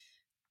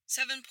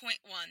7.1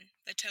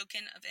 The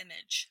Token of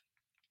Image.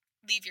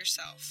 Leave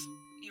yourself.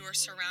 You are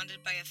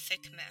surrounded by a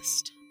thick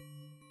mist.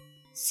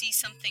 See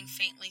something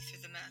faintly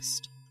through the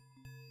mist.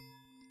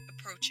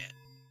 Approach it.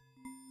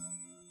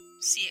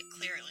 See it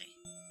clearly.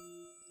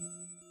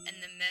 And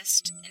the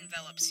mist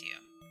envelops you.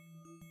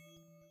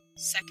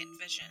 Second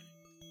vision.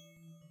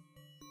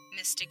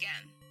 Mist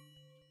again.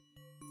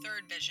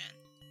 Third vision.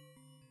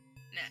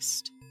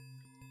 Mist.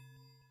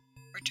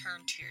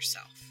 Return to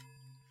yourself.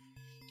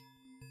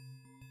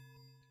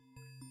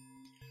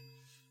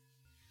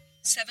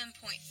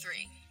 7.3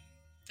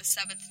 The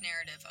Seventh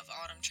Narrative of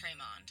Autumn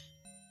Tremond.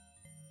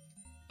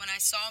 When I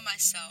saw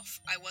myself,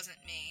 I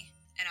wasn't me,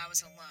 and I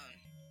was alone.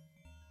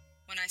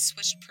 When I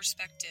switched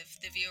perspective,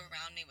 the view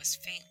around me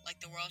was faint, like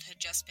the world had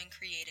just been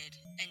created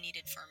and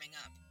needed firming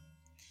up.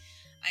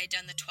 I had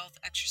done the 12th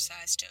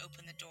exercise to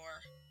open the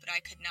door, but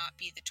I could not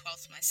be the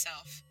 12th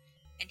myself,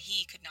 and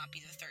he could not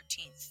be the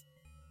 13th.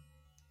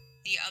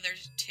 The other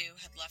two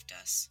had left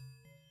us.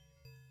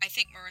 I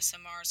think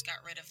Marissa Mars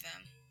got rid of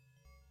them.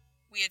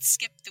 We had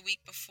skipped the week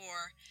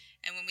before,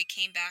 and when we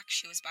came back,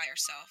 she was by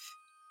herself.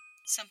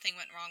 Something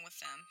went wrong with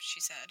them,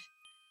 she said.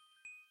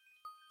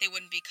 They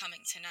wouldn't be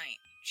coming tonight,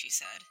 she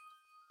said.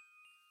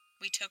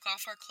 We took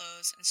off our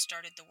clothes and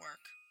started the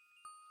work.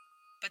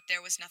 But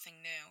there was nothing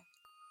new,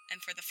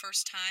 and for the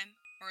first time,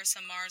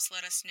 Marissa Mars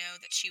let us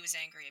know that she was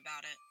angry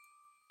about it.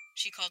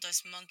 She called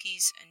us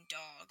monkeys and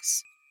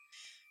dogs.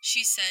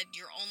 She said,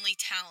 "Your only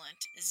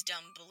talent is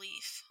dumb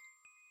belief.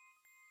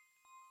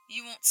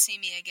 You won't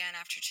see me again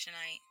after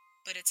tonight,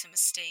 but it's a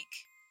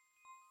mistake.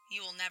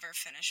 You will never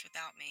finish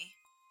without me.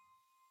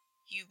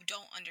 You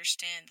don't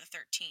understand the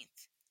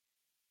 13th.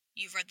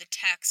 You've read the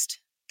text,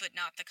 but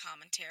not the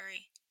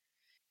commentary.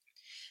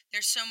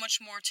 There's so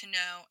much more to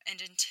know, and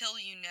until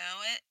you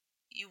know it,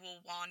 you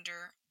will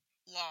wander,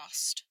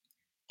 lost,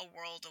 a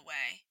world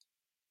away.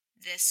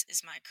 This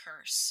is my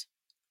curse.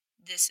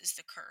 This is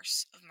the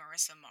curse of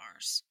Marissa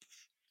Mars."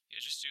 Yeah,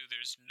 just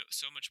there's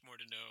so much more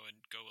to know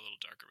and go a little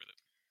darker with it.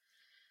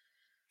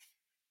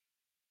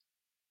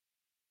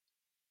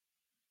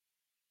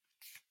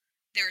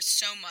 There is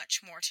so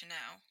much more to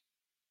know,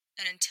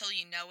 and until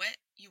you know it,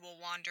 you will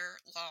wander,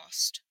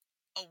 lost,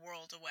 a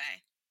world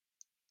away.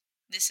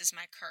 This is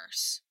my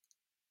curse.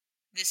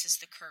 This is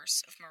the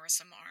curse of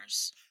Marissa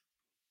Mars.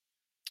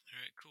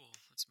 Alright, cool.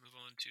 Let's move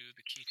on to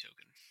the key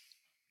token.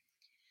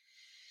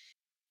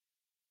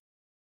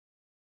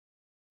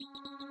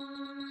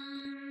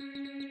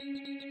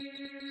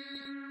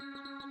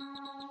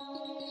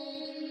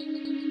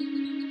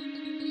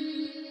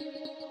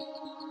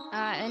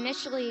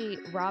 Initially,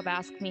 Rob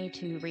asked me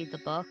to read the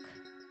book.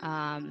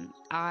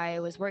 I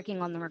was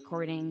working on the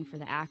recording for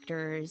the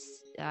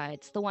actors.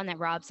 It's the one that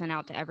Rob sent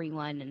out to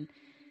everyone and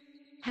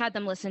had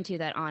them listen to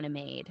that Anna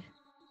made.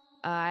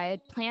 I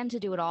had planned to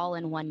do it all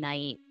in one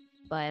night,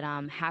 but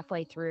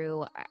halfway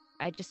through,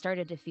 I just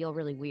started to feel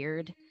really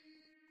weird.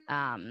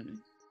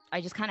 I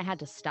just kind of had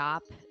to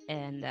stop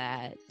and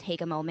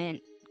take a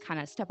moment, kind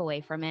of step away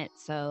from it.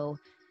 So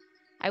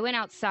I went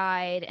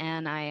outside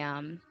and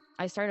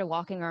I started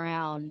walking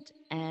around,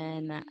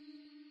 and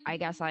I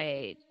guess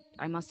I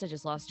must have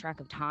just lost track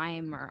of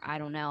time, or I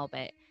don't know,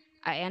 but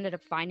I ended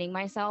up finding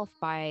myself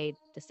by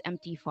this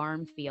empty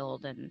farm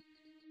field, and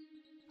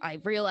I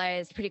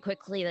realized pretty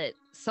quickly that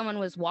someone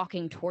was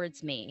walking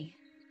towards me.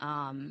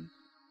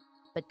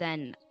 But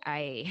then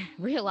I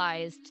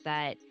realized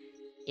that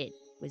it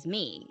was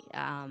me,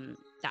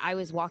 that I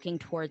was walking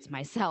towards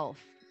myself,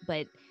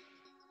 but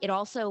it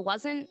also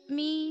wasn't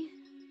me.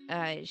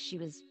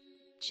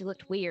 She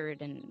looked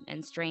weird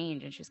and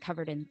strange, and she was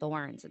covered in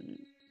thorns, and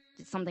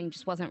something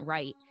just wasn't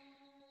right.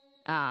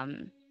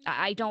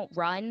 I don't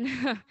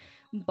run,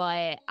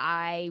 but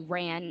I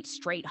ran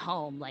straight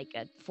home, like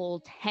a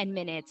full 10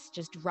 minutes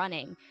just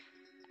running.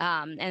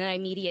 And then I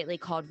immediately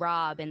called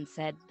Rob and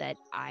said that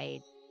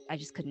I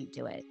just couldn't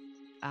do it.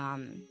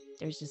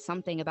 There's just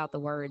something about the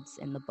words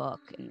in the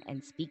book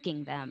and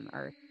speaking them,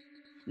 or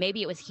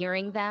maybe it was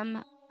hearing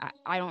them.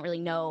 I don't really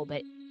know,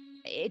 but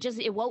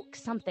it woke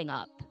something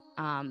up.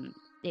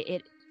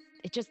 It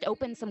just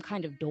opened some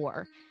kind of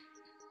door.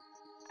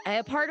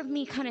 A part of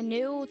me kind of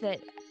knew that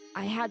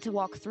I had to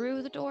walk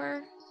through the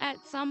door at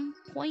some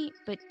point,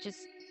 but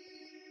just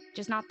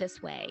not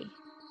this way.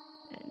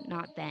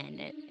 Not then,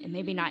 and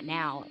maybe not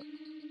now.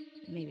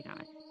 Maybe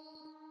not.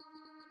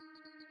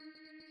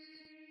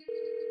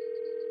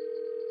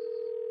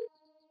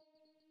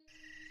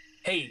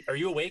 Hey, are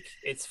you awake?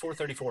 It's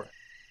 4:34.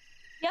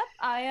 Yep,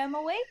 I am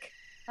awake.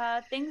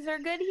 Things are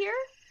good here.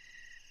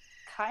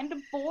 Kind of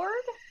bored,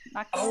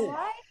 not gonna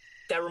lie.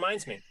 That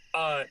reminds me.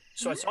 I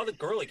saw the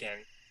girl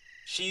again.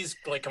 She's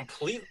like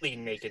completely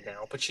naked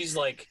now, but she's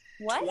like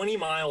 20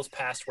 miles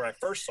past where I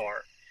first saw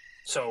her.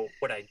 So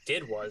what I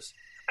did was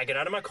I got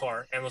out of my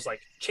car and was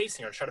like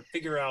chasing her, trying to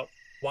figure out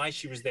why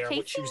she was there,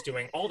 what she was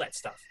doing, all that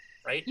stuff,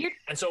 right?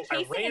 And so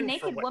I ran a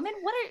naked woman?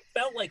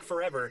 Felt like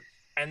forever,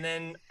 and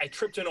then I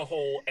tripped in a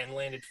hole and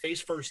landed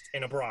face first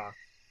in a bra.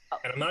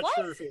 And I'm not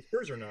sure if it was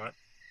hers or not,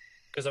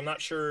 because I'm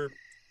not sure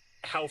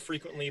how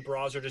frequently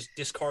bras are just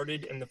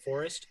discarded in the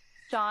forest.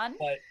 John?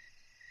 But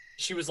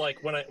she was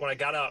like, when I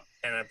got up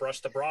and I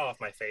brushed the bra off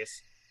my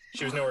face,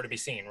 she was nowhere to be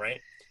seen,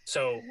 right?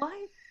 So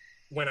What?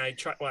 when I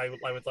tried,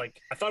 I would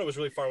like, I thought it was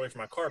really far away from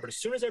my car, but as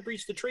soon as I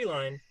breached the tree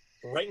line,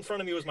 right in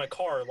front of me was my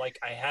car, like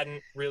I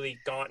hadn't really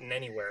gotten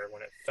anywhere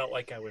when it felt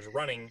like I was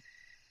running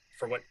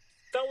for what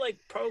felt like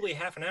probably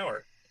half an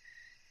hour.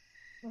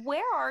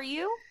 Where are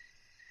you?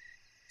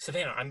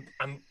 Savannah,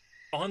 I'm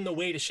on the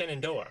way to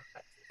Shenandoah.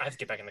 I have to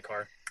get back in the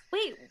car.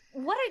 Wait,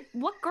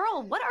 what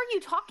girl? What are you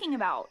talking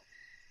about?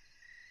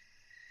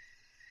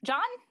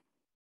 John?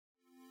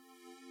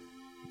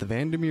 The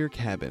Vandermeer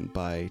Cabin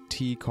by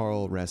T.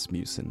 Carl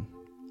Rasmussen.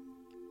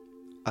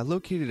 I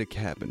located a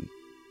cabin,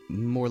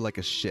 more like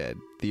a shed,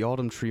 the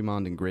Autumn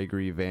Tremond and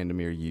Gregory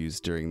Vandermeer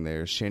used during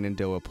their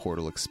Shenandoah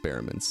portal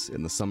experiments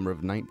in the summer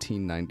of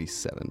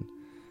 1997.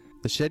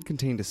 The shed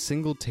contained a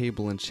single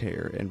table and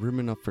chair and room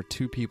enough for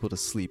 2 people to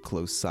sleep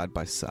close side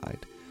by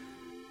side.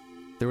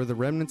 There were the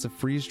remnants of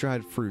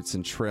freeze-dried fruits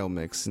and trail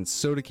mix and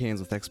soda cans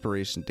with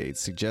expiration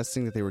dates,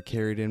 suggesting that they were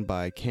carried in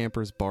by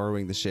campers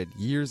borrowing the shed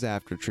years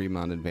after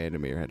Tremond and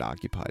Vandermeer had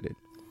occupied it.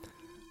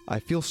 I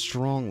feel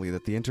strongly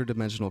that the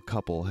interdimensional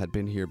couple had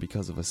been here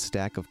because of a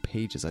stack of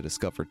pages I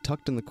discovered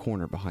tucked in the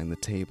corner behind the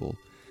table.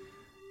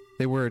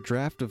 They were a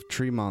draft of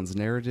Tremond's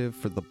narrative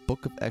for the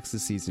Book of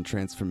Ecstasies and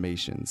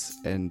Transformations,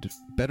 and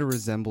better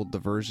resembled the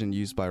version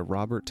used by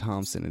Robert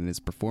Thompson and his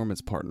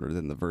performance partner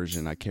than the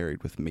version I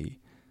carried with me.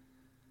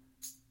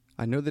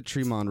 I know that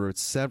Tremond wrote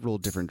several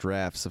different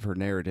drafts of her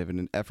narrative in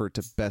an effort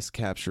to best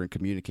capture and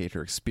communicate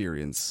her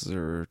experience,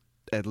 or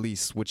at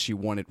least what she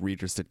wanted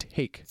readers to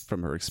take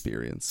from her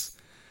experience.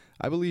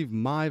 I believe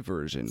my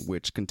version,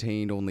 which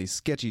contained only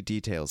sketchy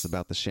details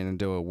about the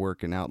Shenandoah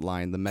work and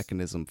outlined the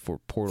mechanism for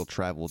portal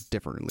travel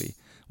differently,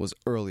 was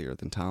earlier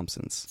than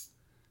Thompson's.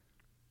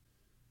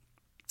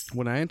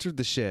 When I entered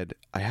the shed,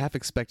 I half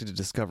expected to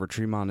discover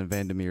Tremond and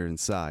Vandermeer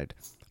inside,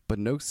 but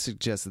notes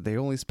suggest that they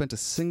only spent a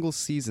single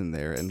season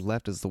there and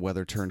left as the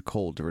weather turned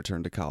cold to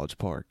return to College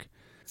Park.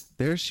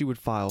 There she would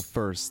file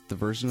first the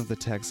version of the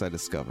text I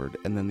discovered,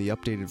 and then the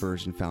updated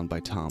version found by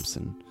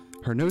Thompson.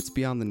 Her notes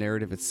beyond the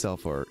narrative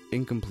itself are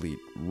incomplete,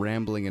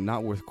 rambling, and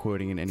not worth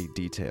quoting in any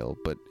detail,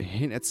 but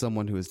hint at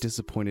someone who is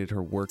disappointed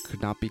her work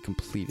could not be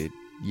completed,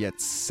 yet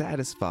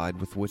satisfied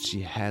with what she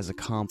has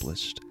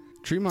accomplished.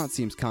 Tremond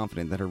seems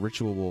confident that her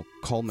ritual will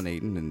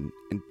culminate in an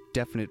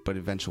indefinite but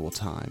eventual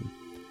time.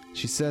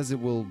 She says it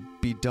will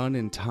be done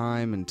in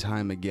time and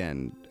time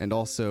again, and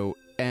also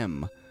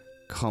M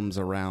comes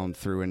around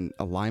through an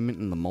alignment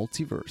in the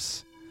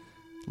multiverse.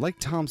 Like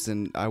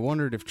Thompson, I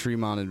wondered if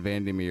Tremond and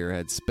Vandermeer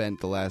had spent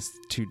the last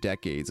 2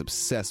 decades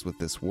obsessed with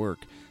this work,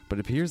 but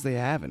it appears they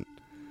haven't.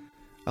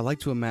 I like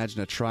to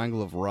imagine a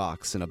triangle of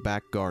rocks in a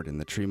back garden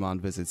that Tremond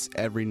visits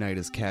every night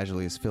as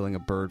casually as filling a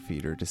bird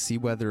feeder to see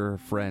whether her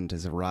friend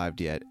has arrived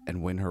yet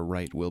and when her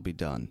rite will be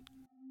done.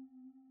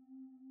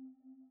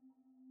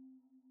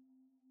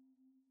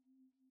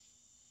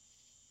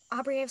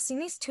 Aubrey, I've seen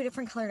these 2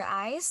 different colored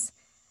eyes,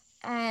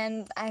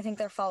 and I think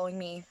they're following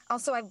me.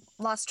 Also, I've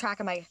lost track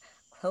of my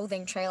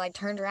clothing trail. I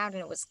turned around and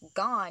it was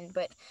gone,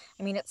 but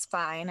I mean, it's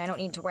fine. I don't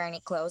need to wear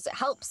any clothes. It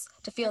helps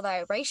to feel the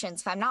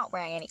vibrations if I'm not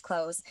wearing any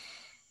clothes.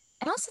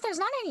 And also, there's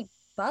not any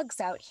bugs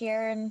out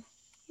here, and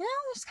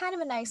there's kind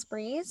of a nice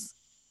breeze.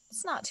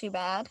 It's not too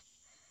bad.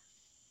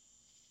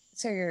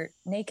 So you're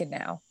naked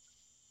now?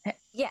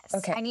 Yes.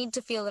 Okay. I need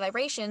to feel the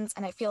vibrations,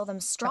 and I feel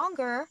them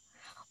stronger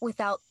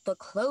without the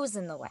clothes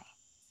in the way.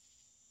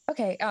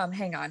 Okay,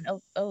 hang on.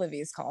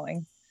 Olivia's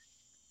calling.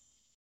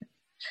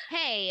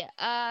 Hey,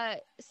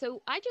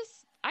 so I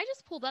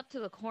just pulled up to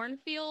the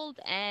cornfield,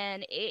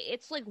 and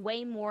it's like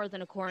way more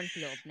than a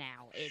cornfield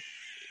now.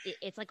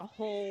 It's like a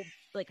whole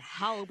like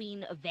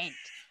Halloween event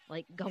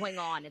like going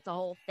on. It's a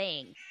whole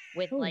thing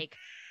with like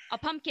a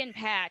pumpkin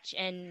patch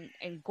and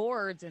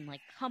gourds and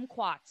like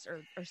kumquats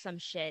or some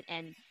shit.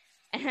 And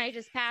I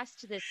just passed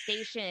to this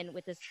station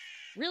with this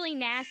really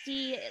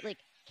nasty like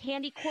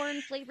candy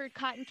corn flavored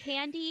cotton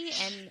candy,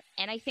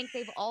 and I think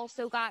they've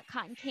also got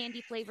cotton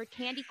candy flavored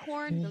candy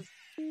corn. Those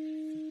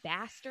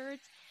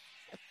bastards.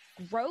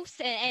 Gross.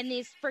 And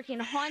this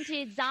freaking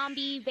haunted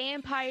zombie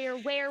vampire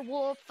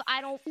werewolf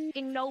I don't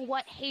fucking know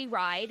what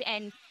hayride,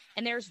 and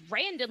there's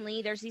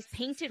these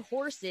painted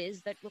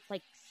horses that look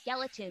like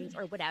skeletons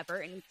or whatever,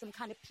 and some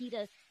kind of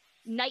PETA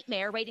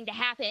nightmare waiting to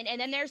happen. And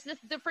then there's the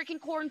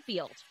freaking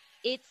cornfield.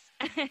 It's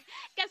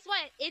guess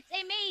what? It's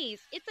a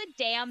maze. It's a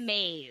damn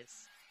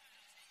maze.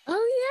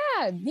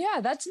 Oh yeah,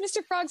 that's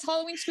Mr. Frog's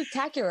Halloween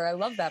Spooktacular. I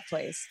love that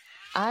place.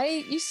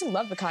 I used to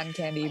love the cotton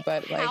candy,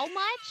 but like... How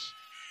much?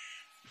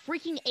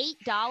 Freaking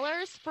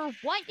 $8 for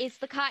what? Is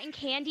the cotton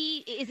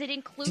candy, is it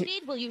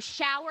included? Will you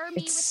shower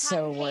me with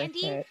cotton candy?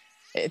 It's so worth it.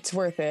 It's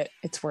worth it.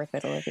 It's worth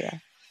it,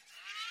 Olivia.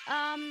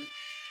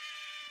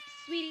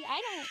 Sweetie,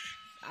 I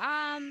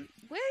don't...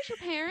 where's your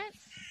parents?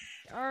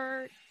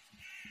 Or...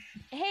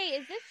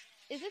 Hey, is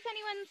this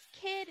anyone's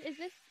kid?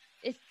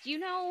 Do you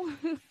know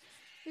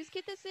whose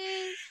kid this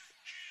is?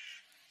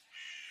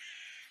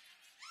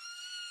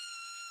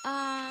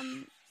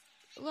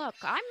 look,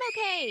 I'm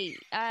okay.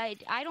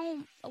 I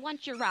don't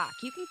want your rock.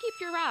 You can keep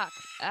your rock.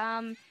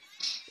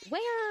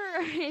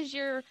 Where is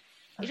your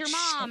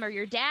mom or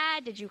your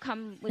dad? Did you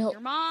come with your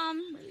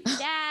mom, or your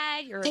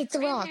dad, your Take the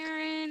rock.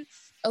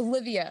 grandparents?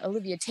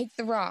 Olivia, take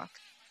the rock.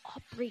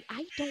 Aubrey,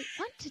 I don't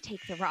want to take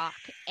the rock.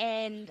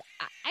 And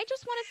I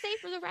just want to say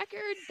for the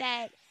record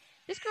that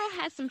this girl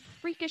has some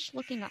freakish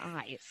looking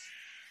eyes.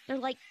 They're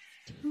like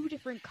 2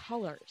 different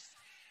colors.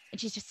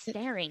 And she's just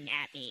staring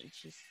at me.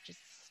 She's just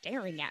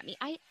staring at me.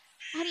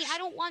 Honey, I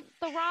don't want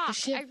the rock.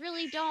 I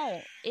really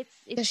don't.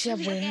 Does she have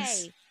really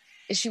wings? okay.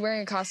 Is she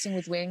wearing a costume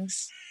with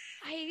wings?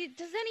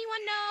 Does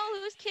anyone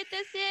know whose kid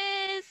this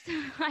is?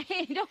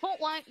 I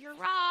don't want your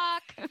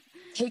rock.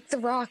 Take the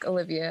rock,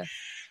 Olivia.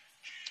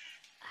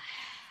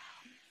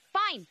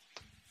 Fine.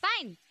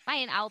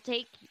 I'll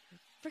take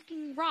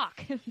freaking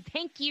rock.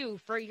 Thank you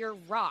for your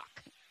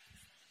rock.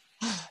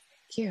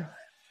 Thank you.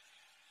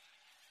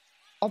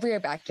 I'll be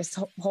right back. Just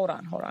hold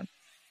on.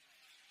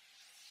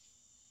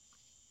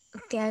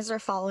 The eyes are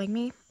following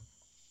me.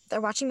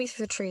 They're watching me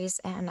through the trees,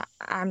 and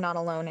I'm not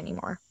alone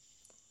anymore.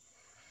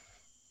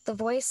 The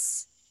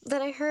voice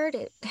that I heard,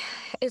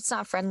 it's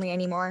not friendly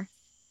anymore.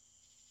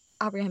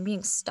 Aubrey, I'm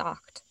being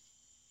stalked.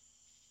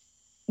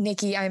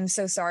 Nikki, I'm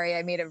so sorry.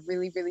 I made a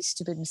really, really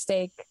stupid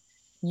mistake.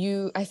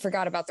 I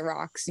forgot about the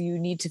rocks. You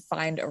need to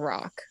find a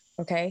rock,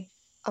 okay?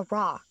 A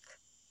rock?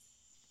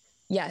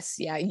 Yes,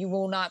 yeah. You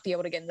will not be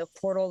able to get in the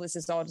portal. This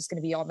is all just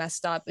going to be all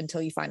messed up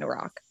until you find a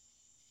rock.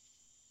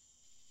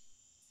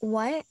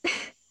 What?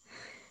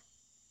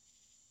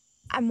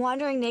 I'm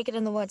wandering naked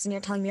in the woods and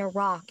you're telling me a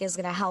rock is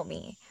going to help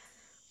me.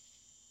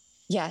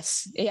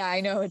 Yes. Yeah, I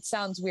know it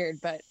sounds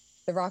weird, but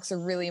the rocks are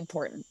really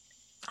important.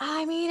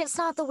 I mean, it's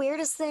not the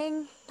weirdest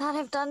thing that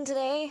I've done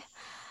today.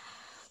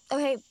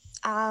 Okay,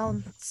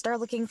 I'll start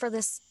looking for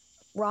this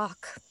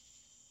rock.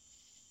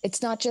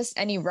 It's not just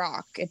any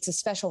rock. It's a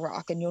special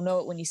rock, and you'll know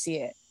it when you see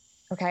it.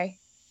 Okay?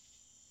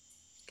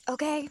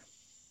 Okay.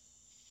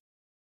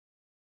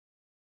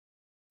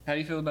 How do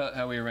you feel about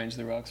how we arrange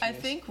the rocks? I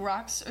think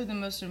rocks are the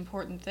most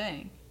important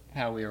thing.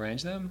 How we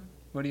arrange them?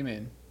 What do you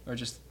mean? Or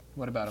just,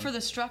 what about them? For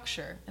the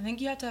structure. I think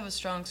you have to have a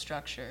strong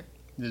structure.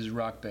 This is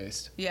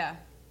rock-based. Yeah.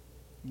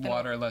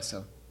 Water less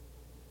so.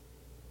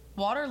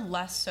 Water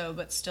less so,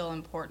 but still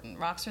important.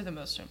 Rocks are the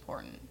most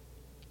important.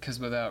 Because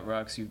without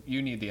rocks,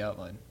 you need the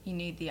outline. You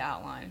need the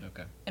outline.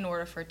 Okay. In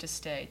order for it to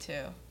stay, too.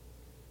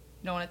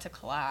 You don't want it to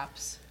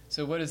collapse.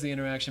 So what is the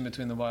interaction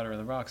between the water and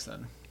the rocks,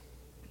 then?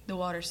 The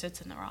water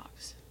sits in the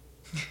rocks.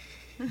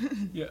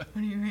 Yeah.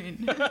 What do you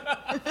mean?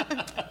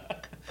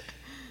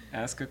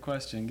 Ask a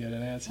question, get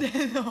an answer.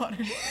 The water.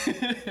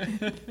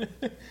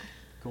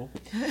 Cool.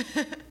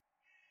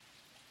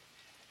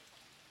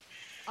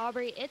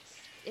 Aubrey,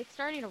 it's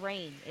starting to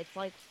rain. It's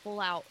like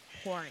full out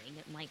pouring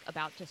and like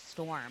about to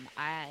storm.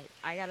 I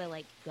gotta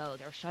like go.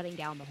 They're shutting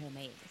down the whole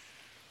maze.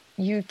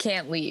 You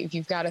can't leave.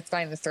 You've got to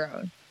find the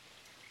throne.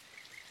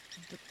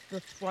 The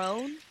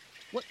throne?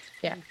 What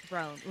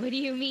throne? What do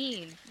you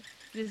mean?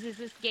 Is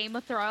this Game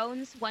of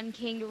Thrones? One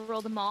king to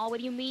rule them all? What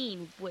do you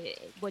mean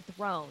with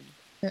throne?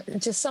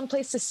 Just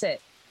someplace to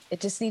sit. It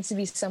just needs to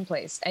be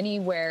someplace.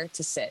 Anywhere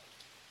to sit.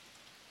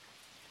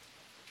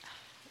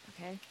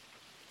 Okay.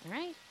 All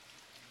right.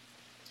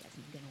 Guess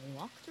I'm gonna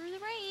walk through the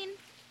rain.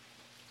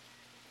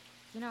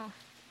 You know,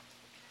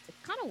 it's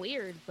kind of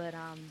weird, but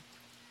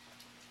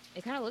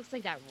it kind of looks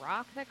like that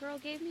rock that girl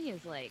gave me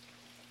is like,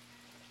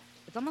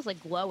 it's almost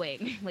like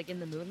glowing, like in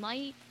the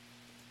moonlight.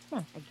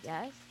 Huh. I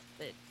guess,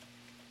 but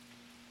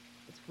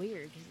it's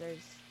weird because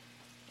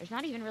there's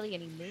not even really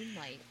any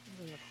moonlight.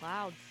 There's the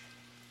clouds.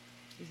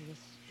 This is a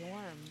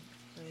storm,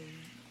 so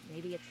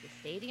maybe it's the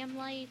stadium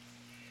lights,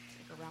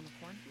 like around the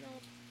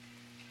cornfield.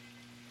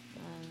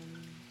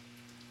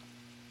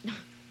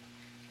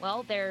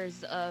 Well,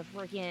 there's a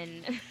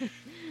freaking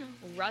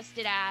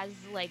rusted ass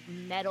like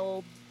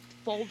metal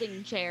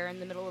folding chair in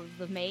the middle of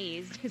the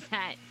maze. Is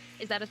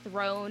that a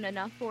throne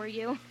enough for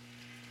you?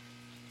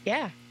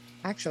 Yeah,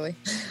 actually.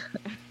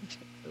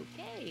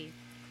 Okay,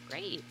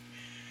 great.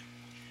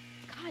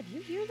 God,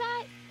 you hear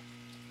that?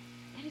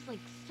 That is like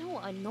so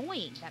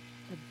annoying. That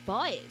the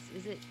buzz.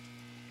 Is it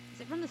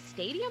from the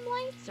stadium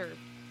lights or?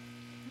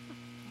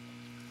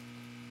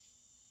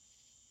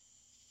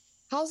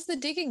 How's the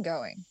digging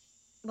going?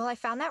 Well, I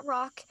found that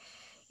rock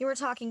you were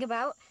talking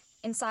about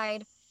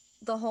inside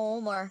the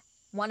hole, or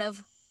one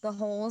of the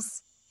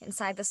holes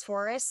inside this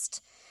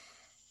forest.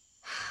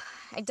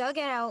 I dug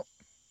it out.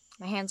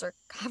 My hands are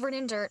covered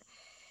in dirt.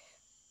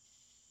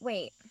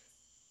 Wait.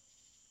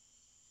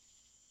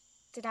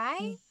 Did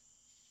I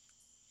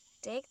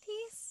dig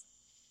these?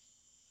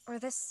 Or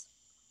this?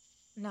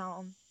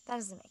 No, that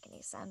doesn't make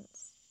any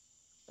sense.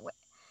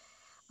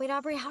 Wait,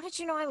 Aubrey, how did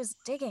you know I was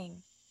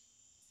digging?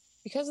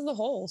 Because of the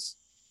holes.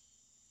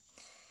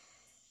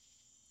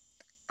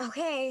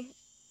 Okay.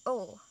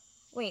 Oh,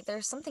 wait,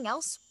 there's something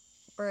else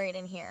buried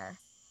in here.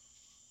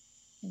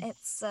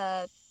 It's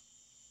a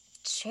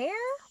chair?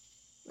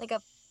 Like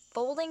a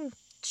folding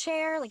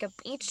chair, like a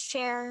beach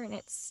chair, and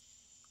it's...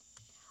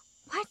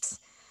 What?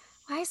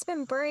 Why has it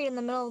been buried in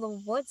the middle of the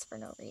woods for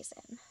no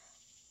reason?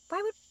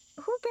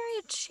 Who would bury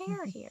a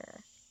chair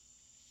here?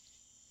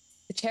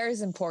 The chair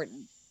is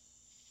important.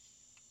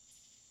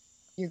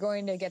 You're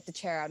going to get the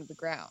chair out of the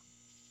ground.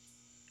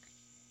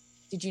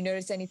 Did you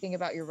notice anything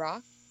about your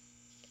rock?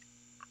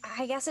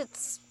 I guess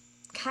it's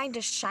kind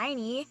of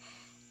shiny.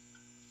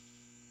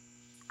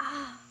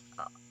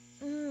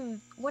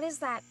 What is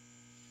that?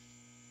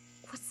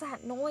 What's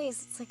that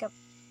noise? It's like a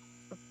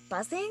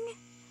buzzing?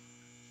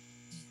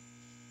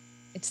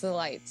 It's the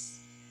lights.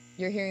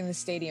 You're hearing the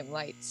stadium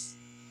lights.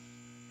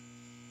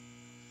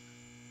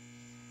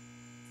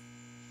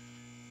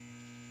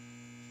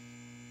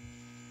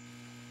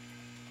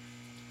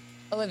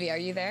 Olivia, are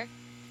you there?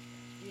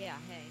 Yeah,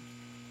 hey.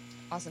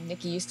 Awesome.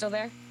 Nikki, you still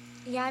there?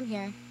 Yeah, I'm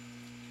here.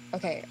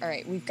 Okay, all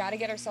right. We've got to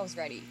get ourselves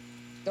ready.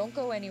 Don't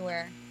go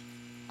anywhere.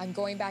 I'm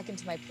going back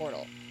into my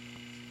portal.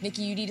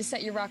 Nikki, you need to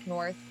set your rock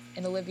north,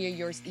 and Olivia,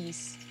 yours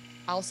east.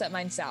 I'll set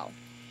mine south.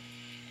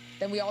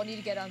 Then we all need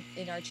to get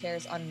in our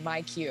chairs on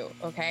my cue,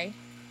 okay?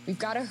 We've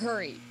got to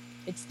hurry.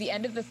 It's the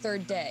end of the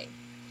third day.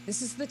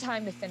 This is the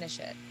time to finish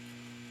it.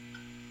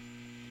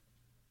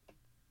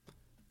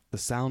 The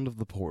Sound of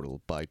the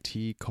Portal by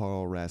T.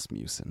 Carl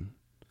Rasmussen.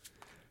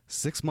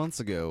 6 months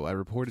ago, I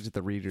reported to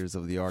the readers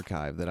of the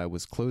archive that I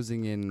was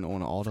closing in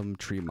on Autumn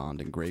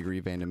Tremond and Gregory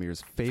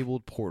Vandermeer's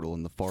fabled portal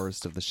in the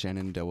forest of the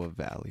Shenandoah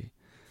Valley.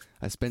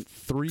 I spent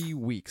 3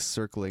 weeks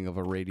circling of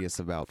a radius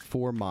about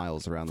 4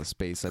 miles around the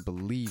space I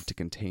believed to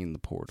contain the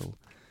portal.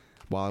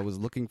 While I was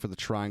looking for the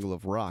triangle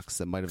of rocks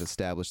that might have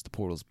established the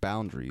portal's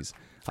boundaries,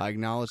 I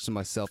acknowledged to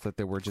myself that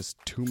there were just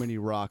too many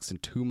rocks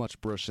and too much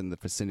brush in the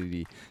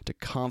vicinity to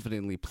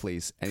confidently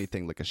place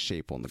anything like a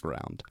shape on the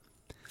ground.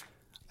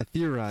 I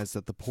theorized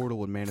that the portal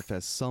would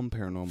manifest some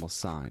paranormal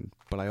sign,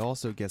 but I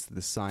also guessed that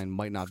the sign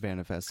might not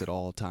manifest at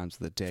all times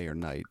of the day or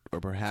night,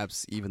 or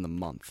perhaps even the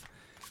month.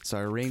 So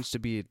I arranged to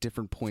be at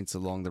different points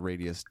along the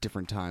radius,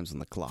 different times on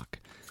the clock.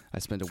 I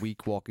spent a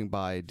week walking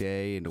by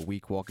day and a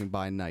week walking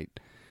by night.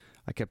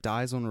 I kept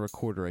eyes on a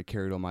recorder I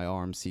carried on my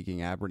arm,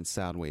 seeking aberrant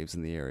sound waves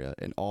in the area,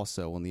 and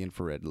also on the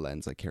infrared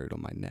lens I carried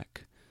on my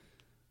neck.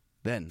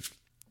 Then,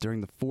 during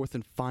the fourth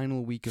and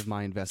final week of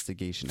my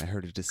investigation, I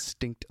heard a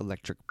distinct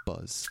electric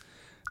buzz.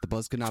 The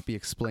buzz could not be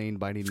explained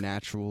by any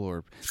natural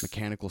or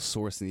mechanical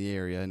source in the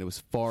area, and it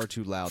was far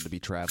too loud to be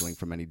traveling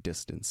from any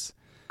distance.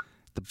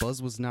 The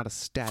buzz was not a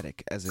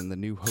static, as in the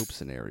New Hope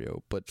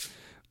scenario, but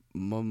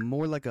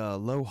more like a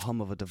low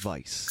hum of a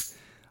device.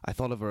 I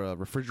thought of a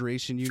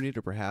refrigeration unit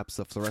or perhaps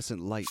a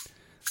fluorescent light.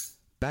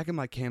 Back in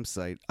my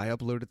campsite, I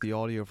uploaded the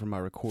audio from my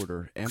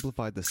recorder,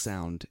 amplified the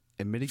sound,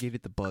 and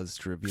mitigated the buzz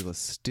to reveal a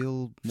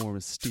still more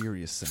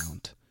mysterious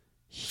sound.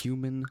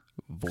 Human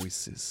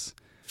voices.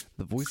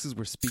 The voices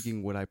were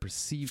speaking what I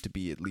perceived to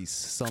be at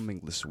least some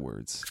English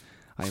words.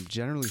 I am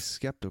generally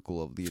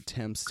skeptical of the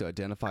attempts to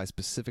identify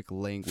specific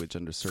language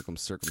under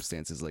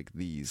circumstances like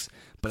these,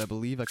 but I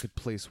believe I could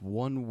place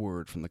one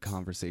word from the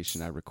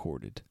conversation I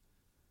recorded.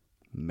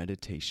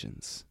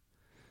 Meditations.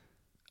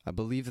 I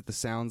believe that the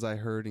sounds I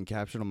heard and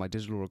captured on my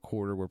digital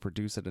recorder were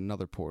produced at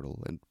another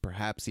portal, and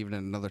perhaps even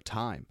at another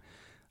time.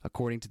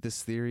 According to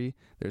this theory,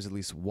 there's at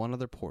least one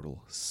other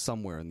portal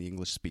somewhere in the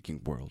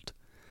English-speaking world.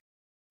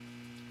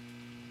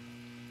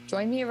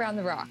 Join me around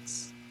the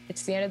rocks.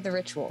 It's the end of the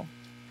ritual.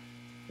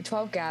 The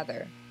 12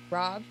 gather.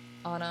 Rob,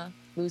 Anna,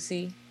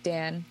 Lucy,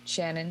 Dan,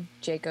 Shannon,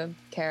 Jacob,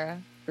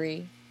 Kara,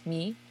 Bree,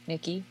 me,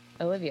 Nikki,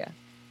 Olivia.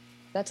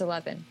 That's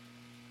 11.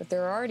 But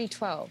there are already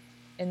 12,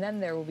 and then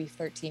there will be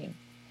 13.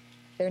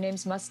 Their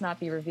names must not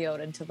be revealed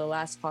until the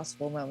last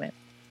possible moment.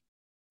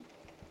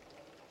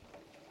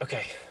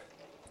 Okay.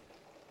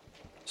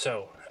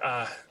 So,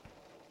 I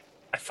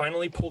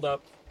finally pulled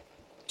up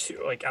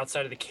to,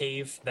 outside of the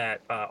cave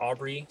that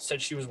Aubrey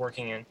said she was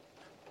working in.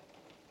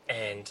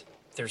 And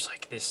there's,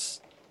 this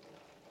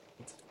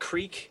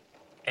creek,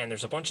 and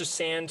there's a bunch of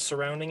sand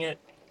surrounding it.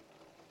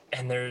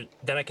 And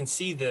then I can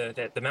see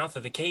the mouth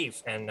of the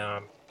cave, and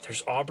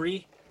there's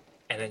Aubrey,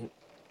 and then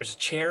there's a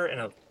chair, and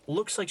it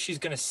looks like she's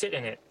going to sit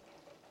in it.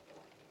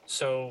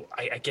 So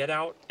I get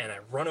out, and I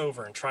run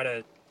over and try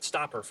to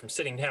stop her from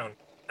sitting down.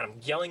 And I'm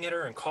yelling at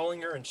her and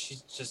calling her, and she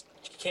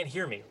can't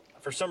hear me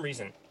for some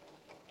reason.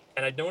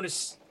 And I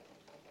notice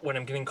when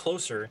I'm getting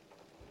closer,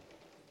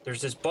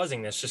 there's this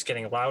buzzing that's just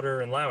getting louder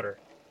and louder.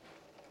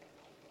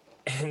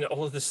 And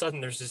all of a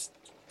sudden, there's this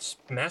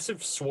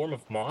massive swarm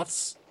of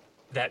moths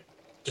that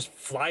just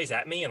flies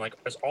at me and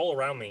is all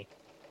around me.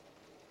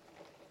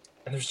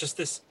 And there's just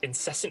this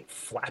incessant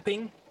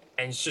flapping,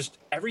 and it's just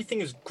everything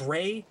is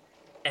gray,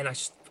 and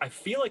I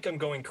feel like I'm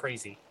going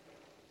crazy.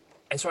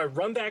 And so I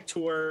run back to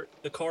where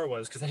the car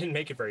was, because I didn't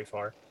make it very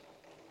far.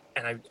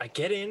 And I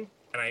get in,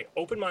 and I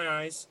open my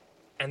eyes,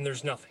 and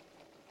there's nothing.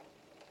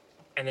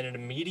 And then it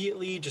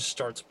immediately just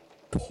starts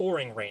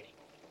pouring raining,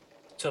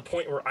 to the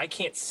point where I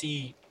can't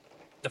see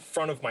the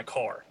front of my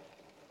car.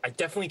 I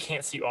definitely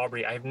can't see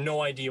Aubrey. I have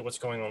no idea what's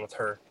going on with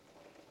her.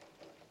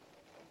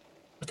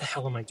 What the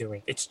hell am I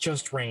doing? It's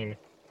just rain.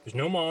 There's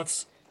no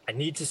moths. I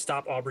need to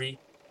stop Aubrey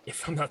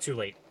if I'm not too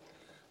late.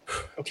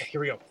 Okay, here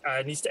we go.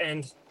 It needs to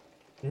end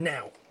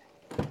now.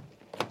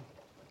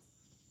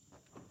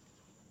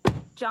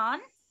 John?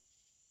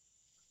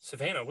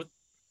 Savannah, where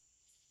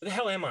the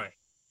hell am I?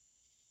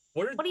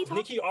 What are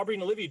Nikki, Aubrey,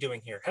 and Olivia doing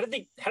here? How did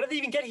they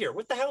even get here?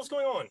 What the hell is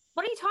going on?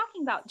 What are you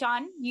talking about,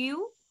 John?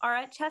 You are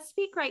at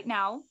Chesapeake right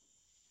now.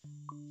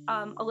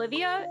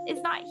 Olivia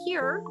is not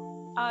here.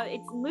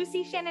 It's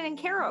Lucy, Shannon, and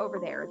Kara over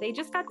there. They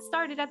just got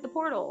started at the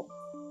portal.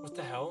 What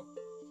the hell?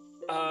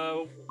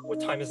 What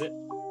time is it?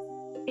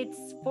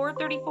 It's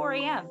 4:34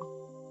 a.m.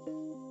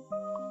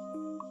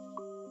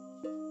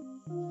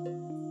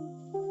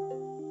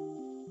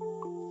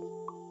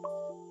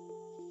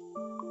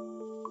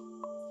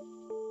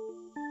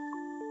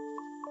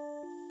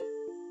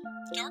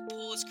 The Dark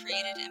Pool is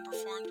created and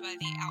performed by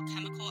the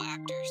Alchemical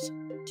Actors.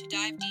 To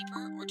dive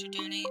deeper or to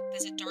donate,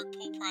 visit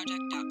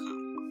darkpoolproject.com.